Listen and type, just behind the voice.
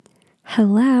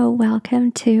Hello,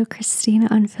 welcome to Christina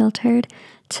Unfiltered.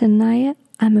 Tonight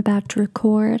I'm about to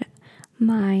record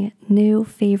my new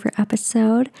favorite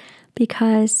episode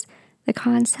because the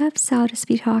concepts I'll just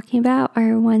be talking about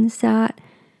are ones that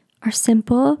are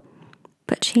simple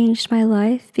but changed my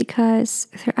life because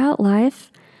throughout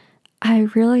life I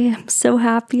really am so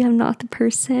happy I'm not the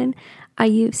person I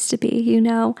used to be.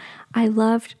 I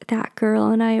loved that girl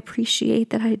and I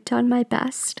appreciate that I'd done my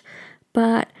best,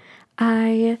 but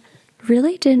I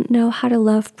really didn't know how to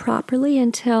love properly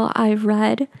until I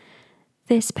read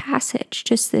this passage,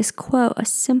 just this quote, a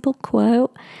simple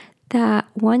quote that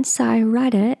once I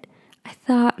read it, I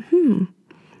thought,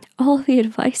 all the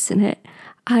advice in it,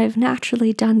 I've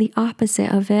naturally done the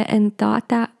opposite of it and thought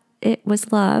that it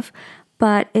was love,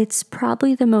 but it's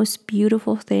probably the most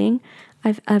beautiful thing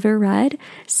I've ever read.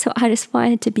 So I just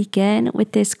wanted to begin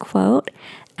with this quote.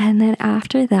 And then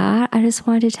after that, I just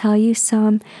wanted to tell you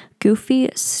some goofy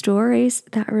stories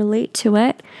that relate to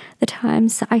it, the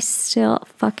times I still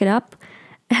fuck it up,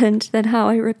 and then how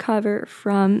I recover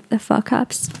from the fuck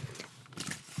ups.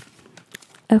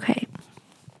 Okay,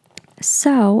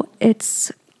 so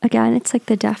it's like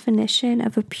the definition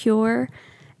of a pure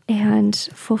and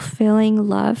fulfilling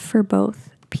love for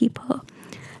both people.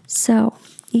 So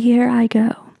here I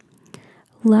go.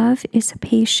 Love is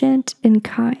patient and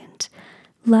kind.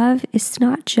 Love is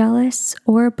not jealous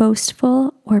or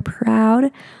boastful or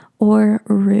proud or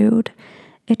rude.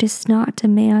 It does not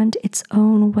demand its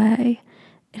own way.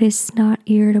 It is not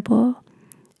irritable,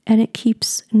 and it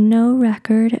keeps no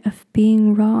record of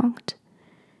being wronged.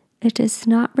 It does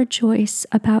not rejoice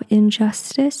about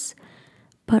injustice,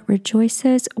 but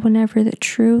rejoices whenever the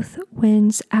truth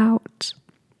wins out.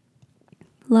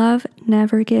 Love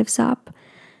never gives up,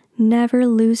 never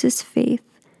loses faith,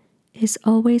 is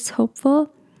always hopeful,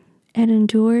 and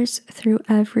endures through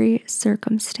every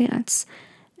circumstance.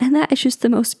 And that is just the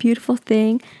most beautiful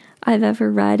thing I've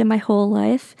ever read in my whole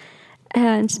life.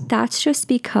 And that's just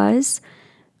because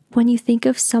when you think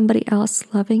of somebody else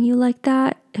loving you like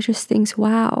that, it just thinks,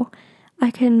 wow, I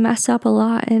can mess up a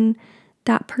lot and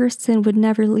that person would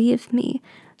never leave me.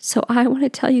 So I want to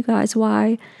tell you guys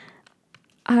why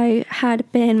I had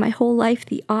been my whole life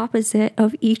the opposite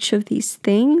of each of these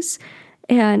things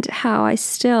and how I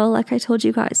still, like I told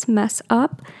you guys, mess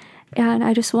up. And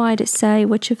I just wanted to say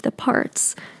which of the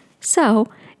parts. So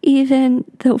even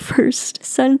the first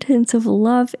sentence of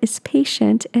love is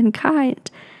patient and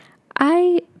kind.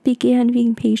 I began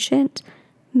being patient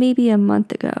maybe a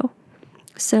month ago.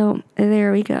 So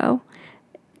there we go.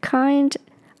 Kind,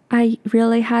 I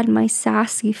really had my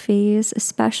sassy phase,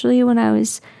 especially when I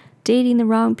was dating the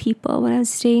wrong people, when I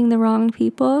was dating the wrong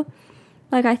people.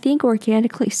 Like, I think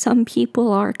organically some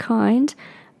people are kind,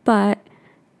 but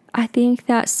I think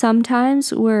that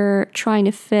sometimes we're trying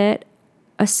to fit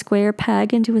a square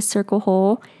peg into a circle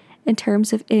hole in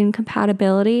terms of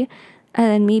incompatibility. And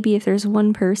then maybe if there's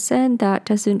one person that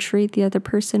doesn't treat the other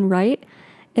person right,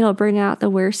 it'll bring out the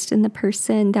worst in the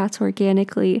person that's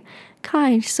organically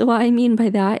kind. So what I mean by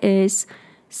that is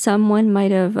someone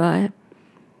might have,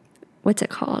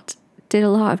 did a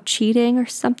lot of cheating or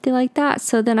something like that.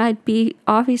 So then I'd be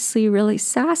obviously really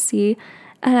sassy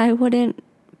and I wouldn't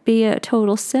be a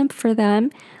total simp for them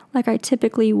like I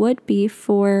typically would be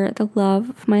for the love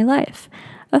of my life.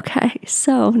 Okay,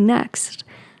 so next.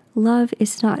 Love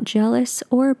is not jealous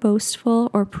or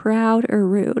boastful or proud or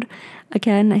rude.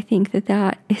 Again, I think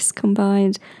that is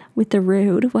combined with the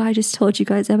rude. Well, I just told you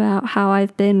guys about how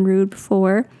I've been rude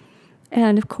before.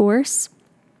 And of course,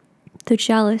 the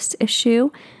jealous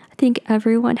issue. I think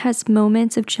everyone has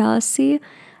moments of jealousy,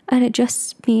 and it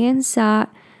just means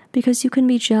that because you can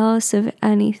be jealous of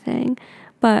anything,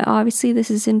 but obviously this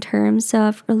is in terms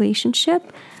of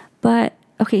relationship. But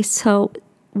okay, so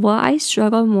what I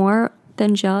struggle more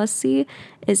than jealousy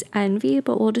is envy,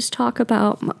 but we'll just talk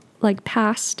about like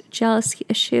past jealousy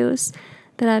issues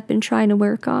that I've been trying to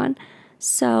work on.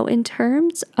 So in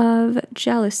terms of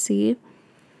jealousy,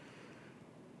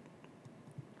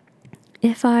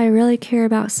 if I really care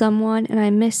about someone and I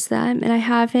miss them and I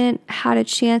haven't had a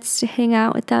chance to hang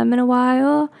out with them in a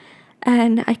while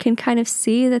and I can kind of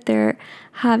see that they're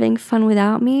having fun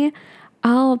without me,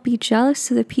 I'll be jealous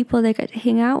of the people that get to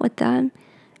hang out with them.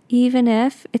 Even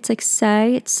if it's like,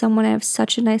 say it's someone I have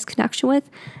such a nice connection with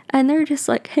and they're just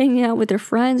like hanging out with their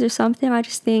friends or something, I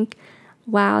just think,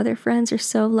 wow, their friends are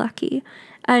so lucky.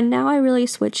 And now I really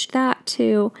switched that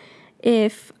to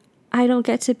if I don't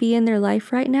get to be in their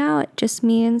life right now, it just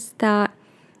means that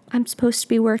I'm supposed to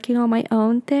be working on my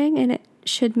own thing and it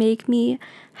should make me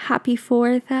happy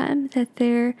for them that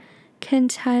they're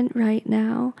content right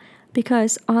now.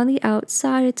 Because on the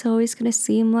outside, it's always going to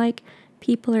seem like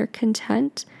people are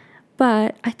content.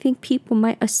 But I think people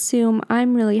might assume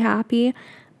I'm really happy,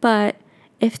 but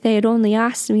if they had only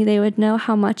asked me, they would know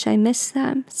how much I miss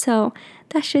them. So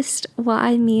that's just what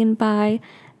I mean by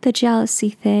the jealousy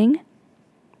thing.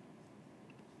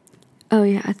 Oh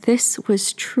yeah, this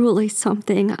was truly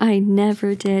something I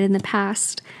never did in the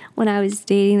past when I was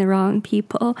dating the wrong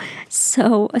people.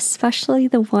 So especially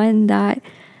the one that,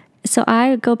 so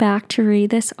I go back to read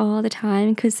this all the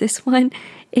time because this one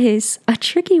is a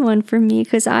tricky one for me,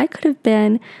 because I could have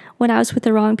been, when I was with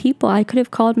the wrong people, I could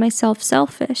have called myself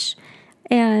selfish.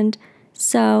 And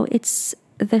so it's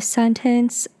the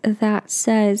sentence that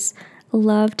says,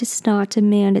 love does not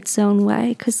demand its own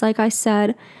way. Because like I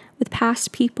said, with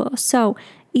past people, so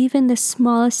even the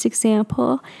smallest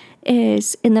example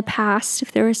is in the past,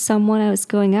 if there was someone I was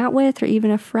going out with or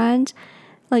even a friend,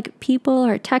 like people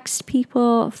or text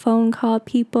people, phone call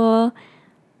people,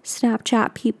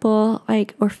 Snapchat people,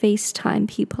 like, or FaceTime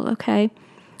people, okay?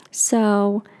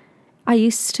 So I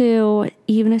used to,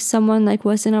 even if someone like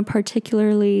wasn't a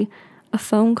particularly a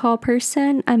phone call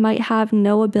person, I might have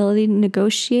no ability to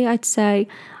negotiate. I'd say,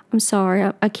 I'm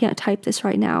sorry, I can't type this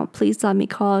right now. Please let me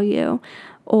call you.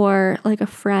 Or like a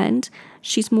friend,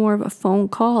 she's more of a phone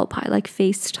call by like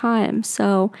FaceTime.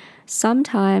 So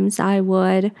sometimes I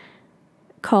would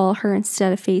call her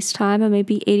instead of FaceTime, and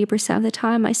maybe 80% of the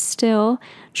time I still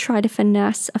try to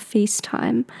finesse a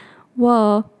FaceTime.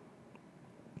 Well,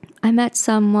 I met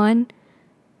someone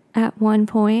at one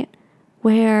point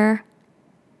where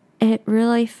it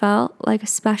really felt like a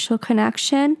special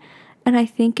connection. And I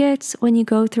think it's when you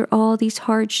go through all these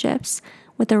hardships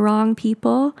with the wrong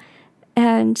people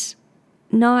and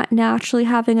not naturally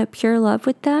having a pure love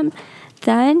with them,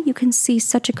 then you can see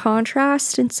such a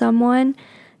contrast in someone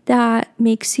that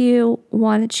makes you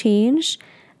want to change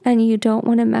and you don't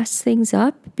want to mess things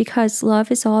up, because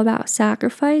love is all about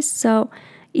sacrifice. So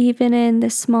even in the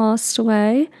smallest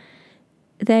way,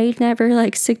 they never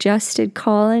like suggested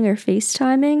calling or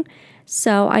FaceTiming.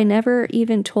 So I never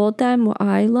even told them what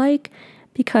I like,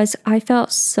 because I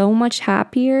felt so much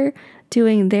happier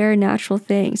doing their natural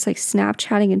things like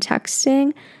Snapchatting and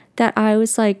texting, that I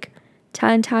was like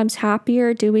 10 times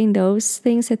happier doing those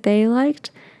things that they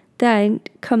liked than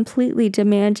completely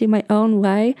demanding my own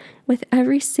way with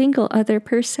every single other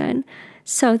person.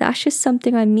 So that's just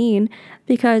something I mean,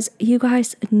 because you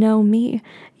guys know me.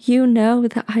 You know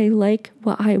that I like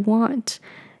what I want.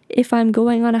 If I'm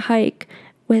going on a hike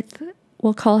with,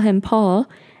 we'll call him Paul,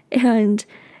 and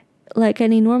like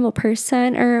any normal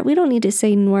person, or we don't need to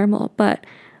say normal, but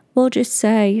we'll just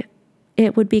say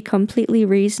it would be completely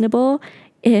reasonable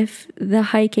if the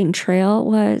hiking trail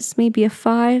was maybe a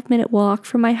 5-minute walk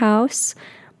from my house.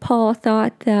 Paul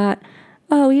thought that,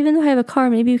 oh, even though I have a car,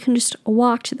 maybe you can just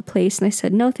walk to the place. And I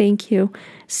said, no, thank you.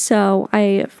 So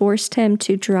I forced him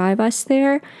to drive us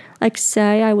there. Like,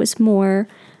 say I was more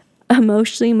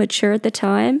emotionally mature at the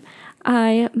time,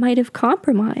 I might have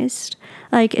compromised.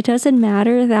 Like, it doesn't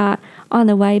matter that on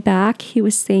the way back, he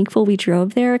was thankful we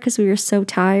drove there because we were so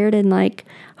tired and like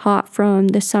hot from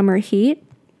the summer heat.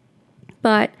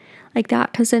 But like,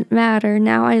 that doesn't matter.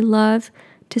 Now I love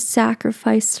to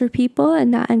sacrifice for people,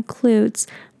 and that includes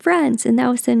friends. And that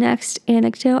was the next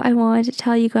anecdote I wanted to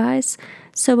tell you guys.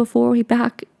 So before we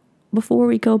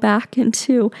go back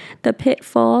into the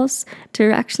pitfalls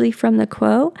directly from the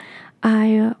quote,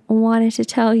 I wanted to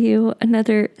tell you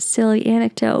another silly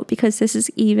anecdote, because this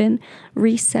is even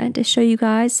recent, to show you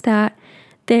guys that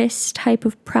this type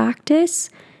of practice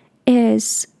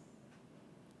it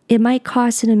might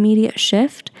cause an immediate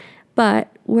shift,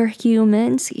 but we're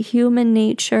humans. Human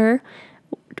nature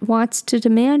wants to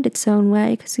demand its own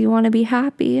way because we want to be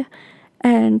happy.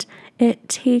 And it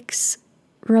takes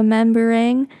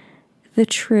remembering the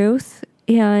truth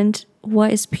and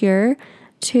what is pure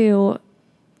to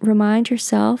remind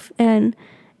yourself. And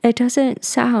it doesn't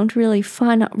sound really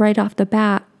fun right off the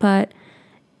bat, but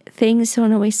things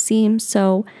don't always seem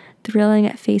so thrilling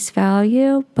at face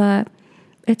value, but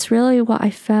it's really what I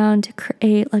found to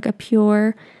create like a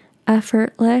pure,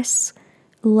 effortless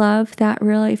love that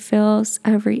really fills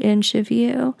every inch of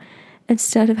you,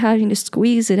 instead of having to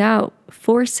squeeze it out,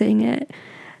 forcing it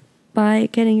by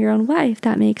getting your own way, if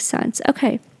that makes sense.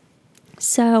 Okay.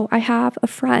 So I have a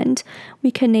friend, we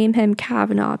can name him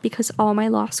Kavanaugh, because all my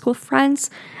law school friends,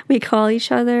 we call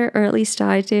each other, or at least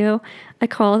I do, I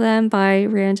call them by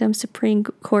random Supreme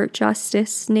Court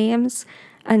justice names.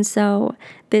 And so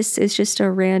this is just a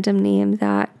random name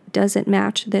that doesn't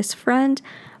match this friend.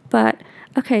 But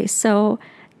okay, so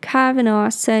Kavanaugh,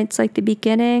 since like the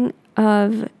beginning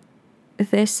of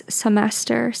this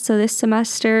semester, so this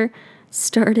semester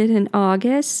started in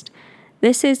August,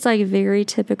 this is like very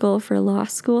typical for law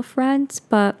school friends,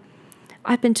 but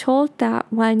I've been told that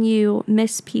when you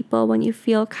miss people, when you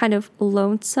feel kind of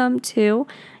lonesome too,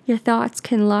 your thoughts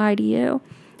can lie to you.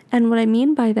 And what I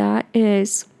mean by that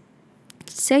is,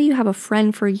 say you have a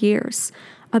friend for years.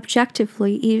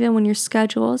 Objectively, even when your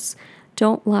schedules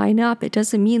don't line up, it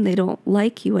doesn't mean they don't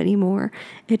like you anymore.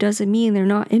 It doesn't mean they're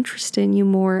not interested in you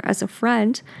more as a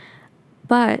friend.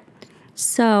 But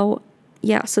so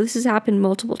so this has happened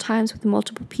multiple times with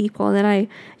multiple people. And then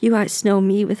you guys know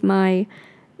me with my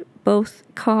both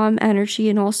calm energy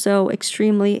and also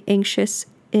extremely anxious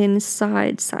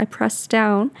insides. I press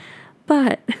down.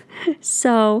 But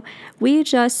so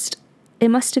it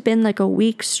must have been like a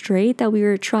week straight that we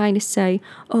were trying to say,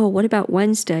 oh, what about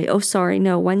Wednesday? Oh, sorry,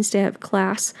 no, Wednesday I have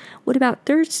class. What about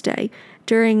Thursday?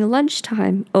 During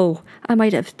lunchtime, oh, I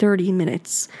might have 30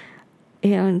 minutes.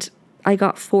 And I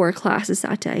got 4 classes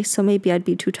that day, so maybe I'd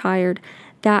be too tired.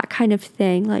 That kind of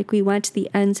thing. Like, we went to the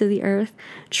ends of the earth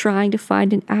trying to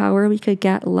find an hour we could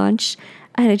get lunch,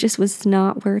 and it just was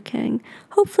not working.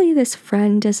 Hopefully this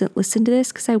friend doesn't listen to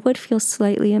this, because I would feel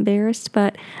slightly embarrassed,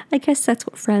 but I guess that's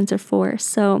what friends are for.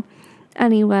 So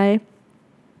anyway,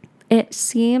 it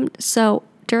seemed so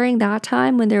during that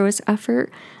time when there was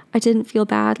effort, I didn't feel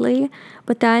badly.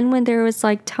 But then when there was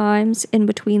like times in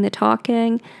between the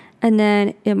talking, and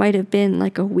then it might have been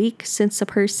like a week since a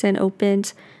person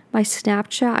opened my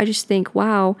Snapchat, I just think,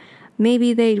 wow,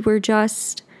 maybe they were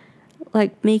just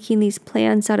like making these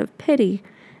plans out of pity.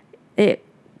 It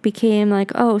became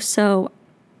like, oh, so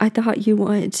I thought you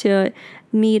wanted to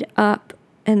meet up.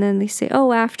 And then they say,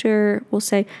 oh, after, we'll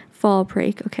say fall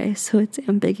break. Okay, so it's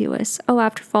ambiguous. Oh,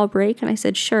 after fall break. And I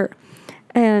said, sure.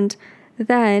 And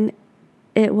then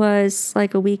it was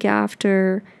like a week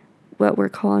after what we're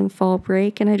calling fall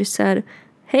break. And I just said,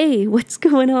 hey, what's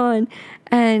going on?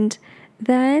 And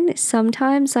then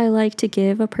sometimes I like to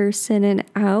give a person an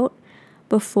out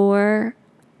before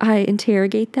I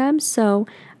interrogate them. So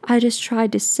I just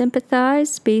tried to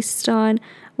sympathize based on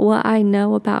what I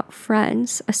know about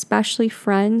friends, especially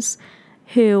friends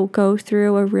who go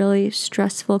through a really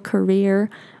stressful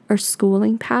career or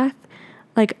schooling path.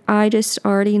 Like, I just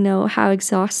already know how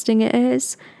exhausting it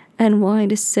is and wanting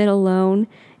to sit alone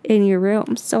in your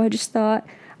room. So I just thought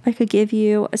I could give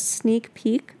you a sneak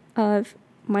peek of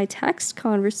my text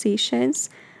conversations,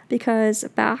 because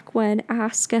back when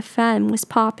Ask FM was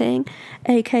popping,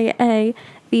 aka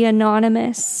the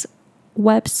anonymous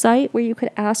website where you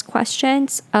could ask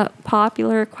questions, a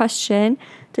popular question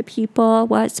to people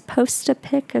was post a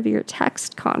pic of your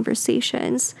text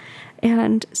conversations.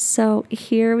 And so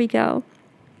here we go.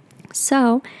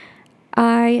 So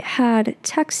I had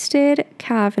texted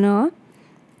Kavanaugh,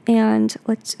 and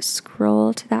let's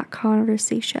scroll to that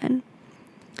conversation.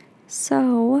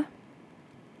 So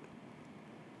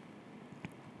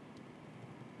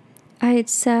I had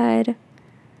said,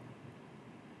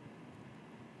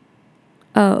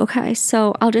 oh, okay,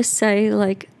 so I'll just say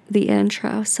like the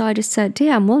intro. So I just said,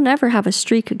 damn, we'll never have a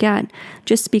streak again,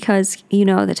 just because,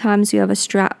 the times you have a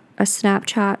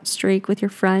Snapchat streak with your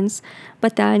friends,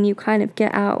 but then you kind of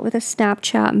get out with a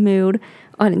Snapchat mood,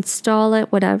 uninstall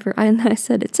it, whatever. And I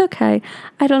said, it's okay.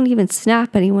 I don't even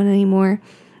snap anyone anymore,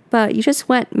 but you just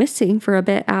went missing for a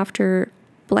bit after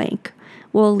blank.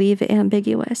 We'll leave it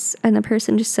ambiguous. And the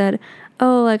person just said,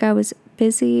 oh, like I was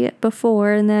busy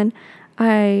before, and then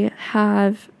I'm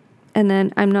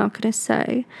not going to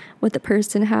say what the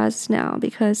person has now,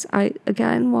 because I,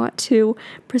 again, want to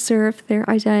preserve their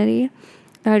identity.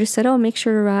 And I just said, oh, make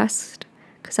sure to rest,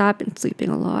 because I've been sleeping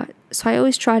a lot. So I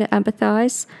always try to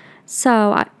empathize.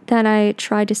 So then I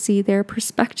tried to see their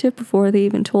perspective before they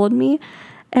even told me.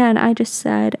 And I just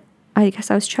said, I guess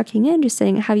I was checking in, just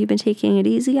saying, have you been taking it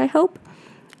easy, I hope?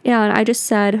 And I just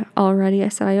said already, I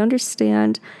said, I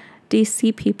understand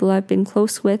DC people I've been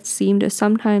close with seem to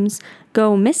sometimes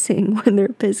go missing when they're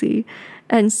busy.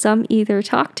 And some either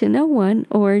talk to no one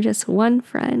or just one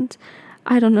friend.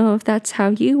 I don't know if that's how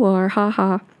you are,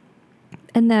 haha.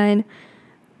 And then,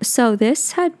 so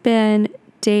this had been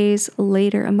days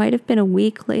later. It might have been a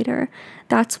week later.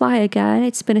 That's why, again,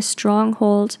 it's been a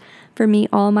stronghold for me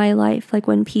all my life. Like,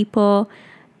 when people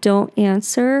don't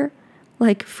answer,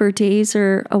 like for days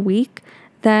or a week,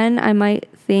 then I might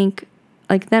think,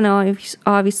 like, then I'll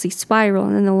obviously spiral.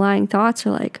 And then the lying thoughts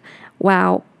are like,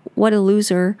 wow, what a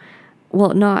loser.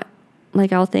 Well, not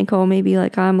like, I'll think, oh, maybe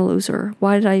like I'm a loser.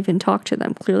 Why did I even talk to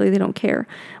them? Clearly they don't care.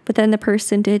 But then the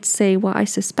person did say what I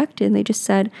suspected. And they just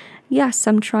said, yes,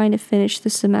 I'm trying to finish the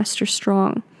semester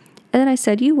strong. And then I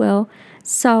said, you will.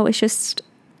 So it's just,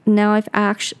 now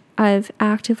I've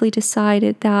actively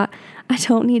decided that I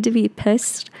don't need to be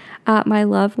pissed at my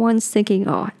loved ones thinking,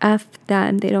 oh, F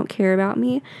them, they don't care about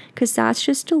me, because that's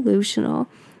just delusional.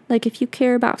 Like, if you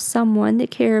care about someone, they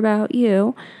care about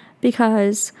you,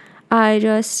 because I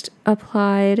just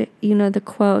applied, the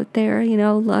quote there,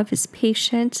 love is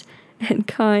patient and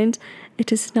kind. It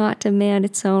does not demand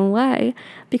its own way.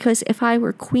 Because if I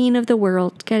were queen of the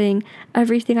world, getting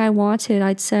everything I wanted,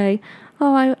 I'd say,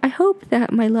 oh, I hope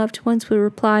that my loved ones would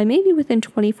reply maybe within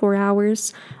 24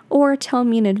 hours or tell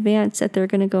me in advance that they're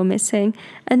going to go missing.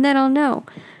 And then I'll know,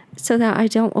 so that I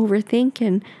don't overthink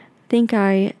and think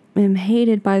I am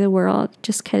hated by the world.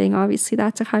 Just kidding. Obviously,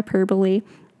 that's a hyperbole.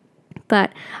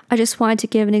 But I just wanted to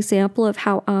give an example of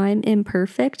how I'm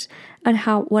imperfect and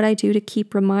what I do to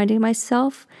keep reminding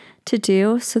myself to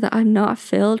do, so that I'm not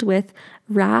filled with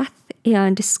wrath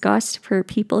and disgust for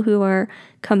people who are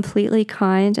completely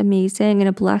kind, amazing, and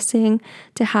a blessing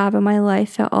to have in my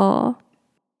life at all.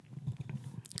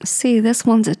 See, this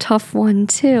one's a tough one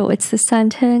too. It's the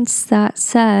sentence that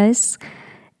says,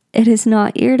 it is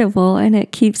not irritable and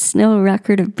it keeps no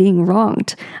record of being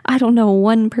wronged. I don't know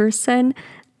one person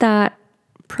that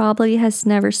probably has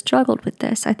never struggled with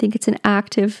this. I think it's an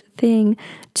active thing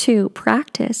to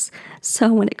practice.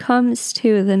 So when it comes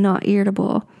to the not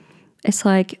irritable, it's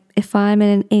like if I'm in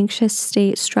an anxious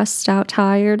state, stressed out,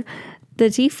 tired, the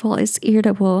default is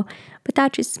irritable. But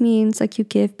that just means like you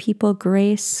give people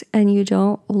grace and you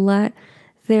don't let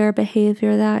their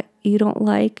behavior that you don't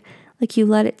like you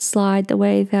let it slide the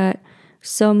way that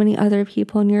so many other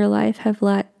people in your life have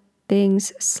let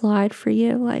things slide for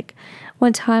you. Like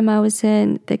one time I was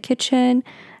in the kitchen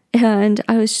and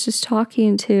I was just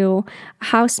talking to a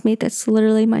housemate that's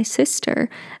literally my sister.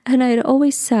 And I had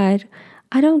always said,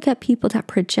 I don't get people that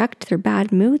project their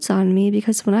bad moods on me,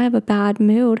 because when I have a bad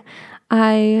mood,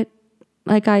 I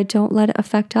don't let it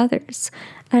affect others.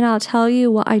 And I'll tell you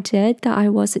what I did that I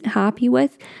wasn't happy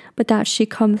with, but that she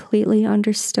completely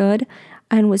understood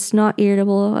and was not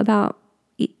irritable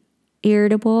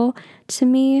to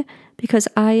me, because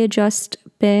I had just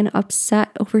been upset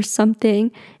over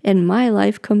something in my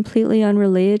life completely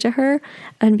unrelated to her.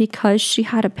 And because she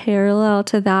had a parallel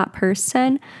to that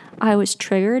person, I was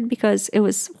triggered, because it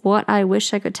was what I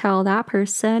wish I could tell that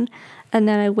person. And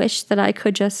then I wish that I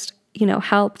could just,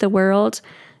 help the world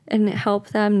and help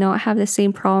them not have the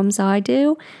same problems I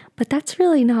do. But that's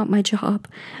really not my job.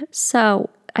 So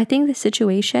I think the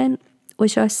situation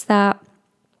was just that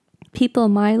people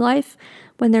in my life,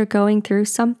 when they're going through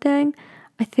something,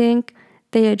 I think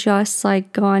they had just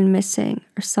gone missing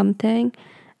or something,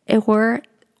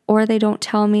 or they don't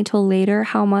tell me till later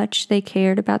how much they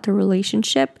cared about the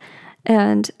relationship.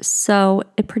 And so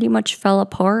it pretty much fell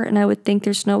apart, and I would think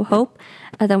there's no hope.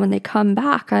 And then when they come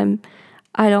back,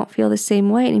 I don't feel the same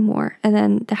way anymore. And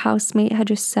then the housemate had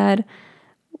just said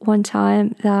one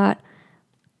time that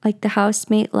the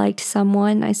housemate liked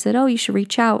someone. I said, oh, you should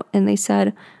reach out. And they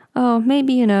said, oh,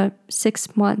 maybe in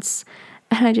 6 months.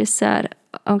 And I just said,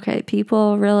 okay,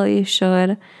 people really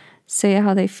should say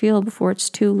how they feel before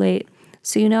it's too late.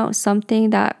 So,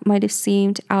 something that might have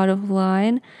seemed out of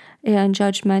line and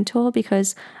judgmental,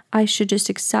 because I should just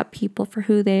accept people for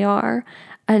who they are.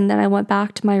 And then I went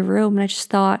back to my room and I just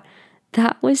thought,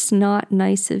 that was not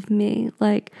nice of me.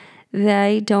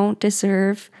 They don't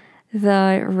deserve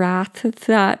the wrath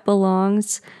that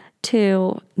belongs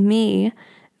to me,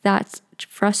 that's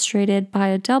frustrated by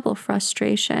a double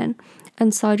frustration.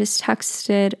 And so I just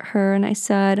texted her and I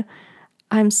said,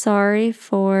 I'm sorry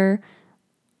for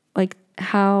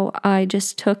how I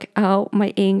just took out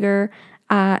my anger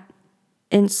at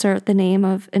insert the name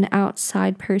of an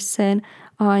outside person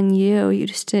on you. You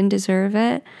just didn't deserve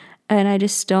it. And I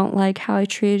just don't like how I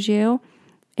treated you.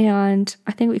 And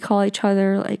I think we call each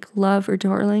other love or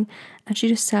darling. And she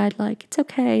just said it's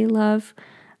okay, love.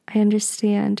 I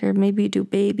understand. Or maybe you do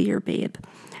baby or babe.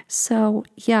 So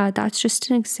yeah, that's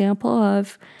just an example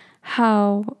of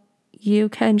how you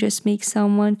can just make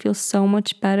someone feel so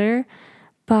much better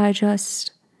by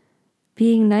just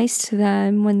being nice to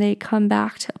them when they come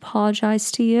back to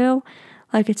apologize to you.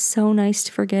 It's so nice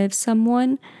to forgive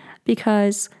someone,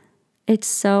 because it's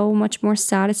so much more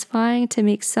satisfying to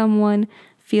make someone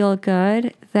feel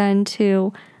good than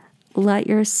to let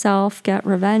yourself get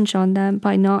revenge on them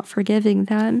by not forgiving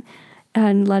them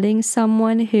and letting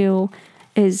someone who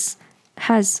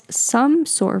has some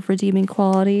sort of redeeming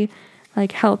quality,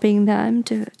 helping them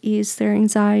to ease their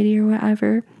anxiety or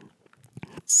whatever.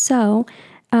 So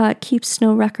keeps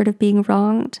no record of being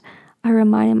wronged. I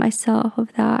reminded myself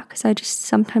of that because I just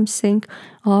sometimes think,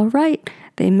 all right,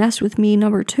 they messed with me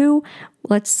number 2.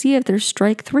 Let's see if there's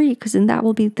strike 3, because then that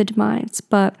will be the demise.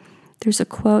 But there's a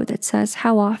quote that says,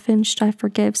 "How often should I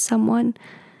forgive someone?"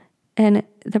 And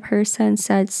the person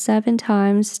said 7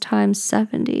 times times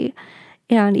 70.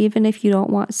 And even if you don't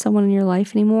want someone in your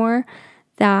life anymore,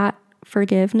 that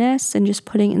forgiveness and just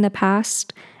putting it in the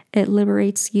past, it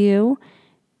liberates you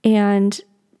and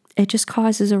it just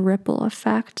causes a ripple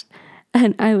effect.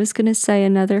 And I was going to say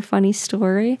another funny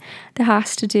story that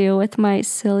has to do with my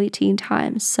silly teen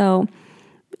times. So,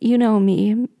 you know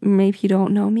me, maybe you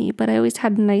don't know me, but I always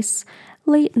had a nice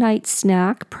late night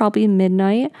snack, probably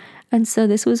midnight. And so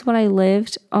this was when I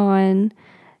lived on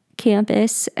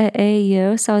campus at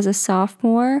AAU. So I was a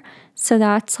sophomore. So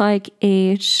that's like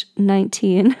age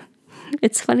 19.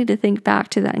 It's funny to think back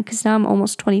to then because now I'm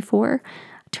almost 24,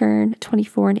 turned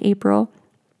 24 in April.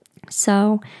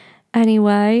 So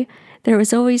anyway, there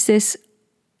was always this,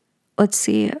 let's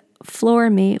see, floor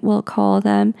mate, we'll call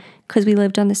them, because we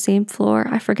lived on the same floor.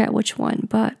 I forget which one,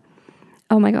 but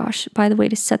oh my gosh, by the way,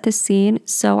 to set the scene,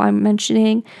 so I'm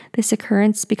mentioning this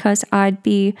occurrence because I'd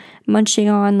be munching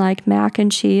on like mac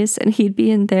and cheese and he'd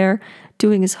be in there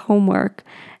doing his homework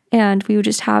and we would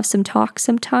just have some talk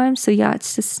sometimes. So yeah,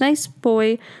 it's this nice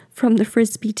boy from the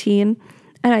Frisbee team.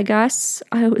 And I guess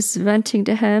I was venting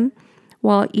to him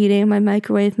while eating my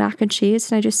microwave mac and cheese.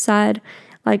 And I just said,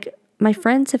 like, my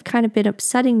friends have kind of been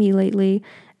upsetting me lately.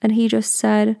 And he just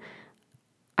said,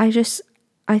 I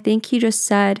think he just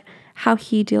said how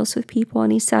he deals with people.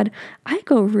 And he said, I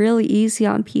go really easy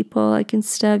on people, like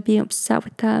instead of being upset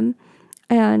with them.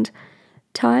 And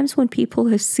times when people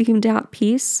have seemed at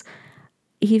peace,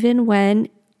 even when,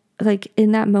 like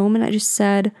in that moment, I just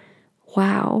said,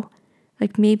 wow,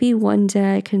 like maybe one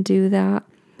day I can do that.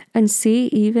 And see,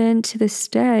 even to this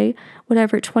day,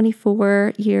 whatever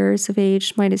 24 years of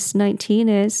age minus 19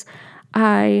 is,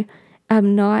 I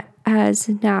am not as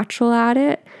natural at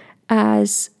it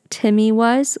as Timmy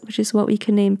was, which is what we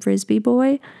can name Frisbee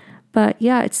Boy. But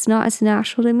yeah, it's not as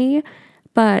natural to me.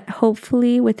 But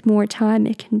hopefully, with more time,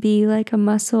 it can be like a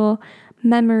muscle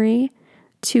memory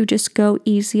to just go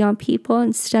easy on people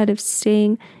instead of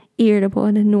staying irritable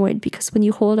and annoyed. Because when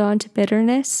you hold on to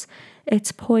bitterness,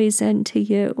 it's poison to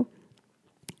you.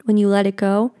 When you let it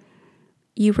go,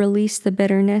 you release the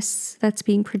bitterness that's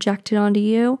being projected onto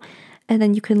you, and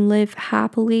then you can live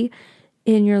happily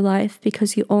in your life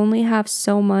because you only have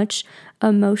so much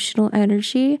emotional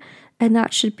energy, and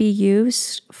that should be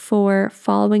used for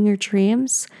following your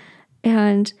dreams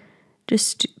and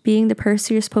just being the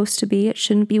person you're supposed to be. It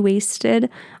shouldn't be wasted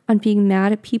on being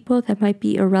mad at people that might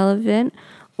be irrelevant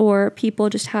or people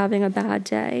just having a bad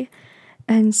day.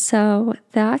 And so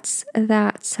that's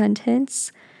that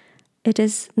sentence. It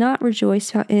does not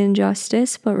rejoice about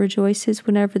injustice, but rejoices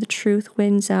whenever the truth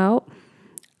wins out.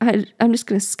 I'm just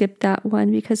going to skip that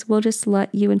one because we'll just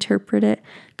let you interpret it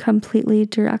completely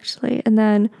directly. And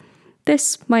then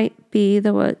this might be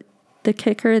the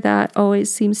kicker that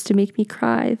always seems to make me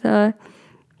cry. The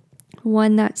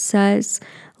one that says,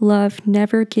 love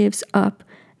never gives up,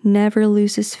 never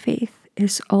loses faith,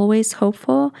 is always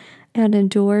hopeful, and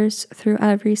endures through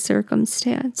every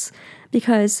circumstance.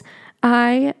 Because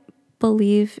I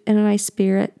believe in my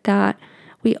spirit that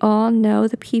we all know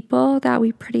the people that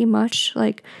we pretty much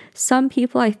like. Some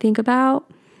people I think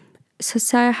about, so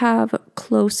say I have a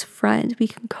close friend, we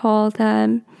can call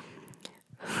them,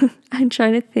 I'm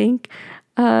trying to think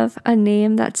of a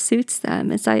name that suits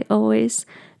them, as I always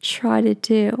try to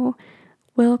do.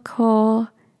 We'll call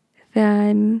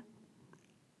them,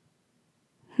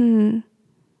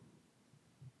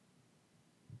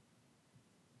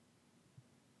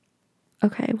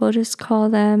 okay, we'll just call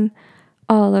them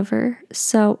Oliver.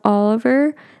 So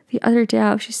Oliver, the other day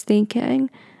I was just thinking,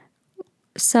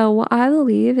 so what I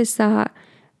believe is that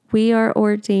we are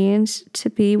ordained to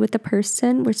be with the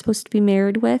person we're supposed to be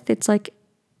married with. It's like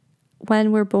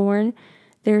when we're born,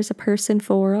 there's a person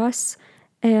for us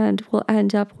and we'll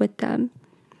end up with them.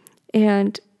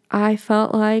 And I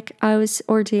felt like I was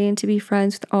ordained to be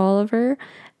friends with Oliver.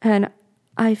 And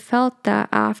I felt that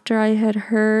after I had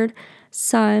heard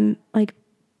some, like,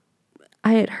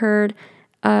 I had heard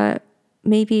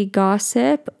maybe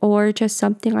gossip or just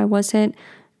something I wasn't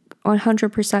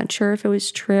 100% sure if it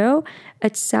was true.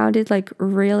 It sounded like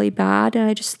really bad. And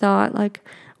I just thought, like,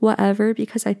 whatever,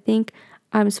 because I think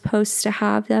I'm supposed to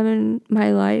have them in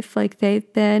my life. Like,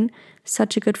 they've been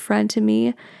such a good friend to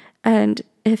me. And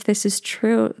if this is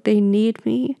true, they need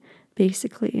me,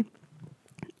 basically.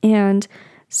 And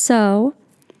so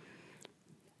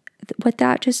what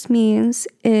that just means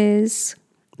is,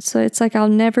 so it's like I'll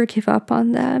never give up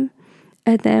on them.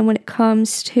 And then when it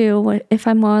comes to if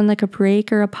I'm on like a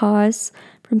break or a pause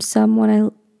from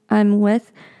someone I'm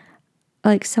with,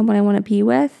 like someone I want to be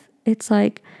with, It's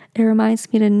like it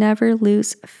reminds me to never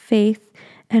lose faith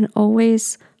and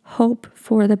always hope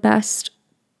for the best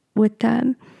with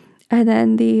them. And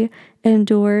then the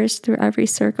endures through every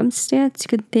circumstance.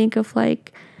 You can think of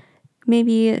like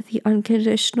maybe the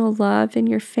unconditional love in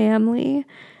your family.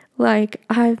 Like,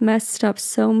 I've messed up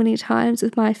so many times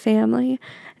with my family.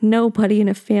 Nobody in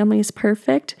a family is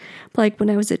perfect. Like, when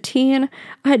I was a teen,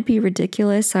 I'd be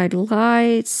ridiculous. I'd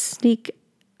lie, sneak.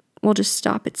 We'll just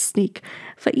stop at sneak.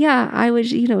 But yeah, I would,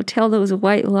 tell those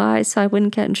white lies so I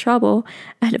wouldn't get in trouble.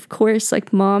 And of course,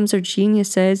 like, moms are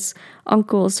geniuses,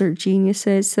 uncles are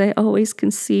geniuses. So they always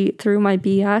can see through my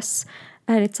BS.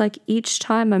 And it's like each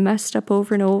time I messed up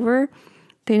over and over,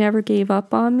 they never gave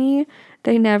up on me.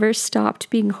 They never stopped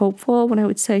being hopeful when I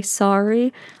would say,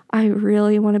 sorry, I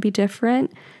really want to be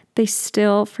different. They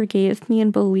still forgave me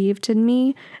and believed in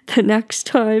me the next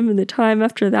time and the time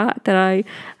after that I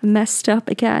messed up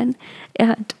again.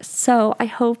 And so I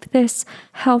hope this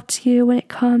helped you when it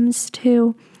comes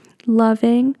to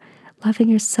loving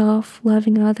yourself,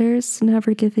 loving others,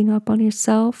 never giving up on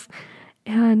yourself.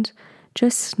 And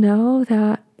just know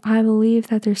that I believe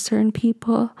that there's certain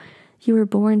people you were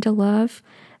born to love,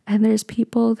 and there's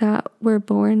people that were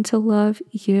born to love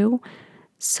you.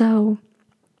 So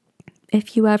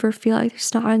if you ever feel like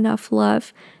there's not enough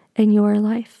love in your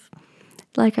life,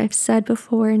 like I've said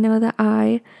before, know that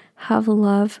I have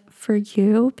love for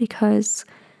you, because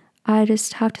I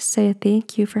just have to say a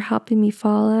thank you for helping me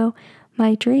follow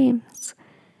my dreams.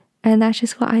 And that's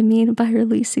just what I mean by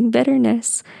releasing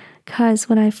bitterness. Because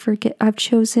when I've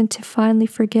chosen to finally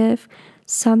forgive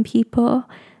some people,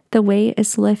 the weight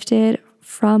is lifted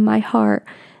from my heart.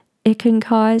 It can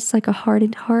cause like a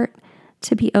hardened heart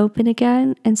to be open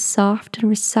again and soft and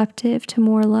receptive to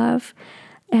more love.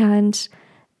 And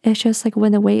it's just like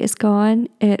when the weight is gone,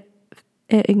 it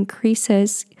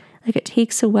increases, like it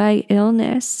takes away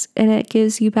illness and it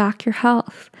gives you back your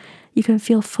health. You can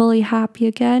feel fully happy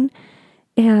again,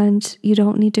 and you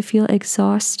don't need to feel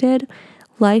exhausted.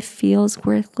 Life feels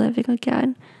worth living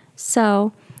again.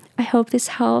 So I hope this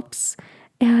helps,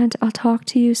 and I'll talk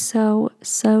to you so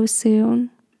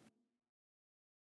soon.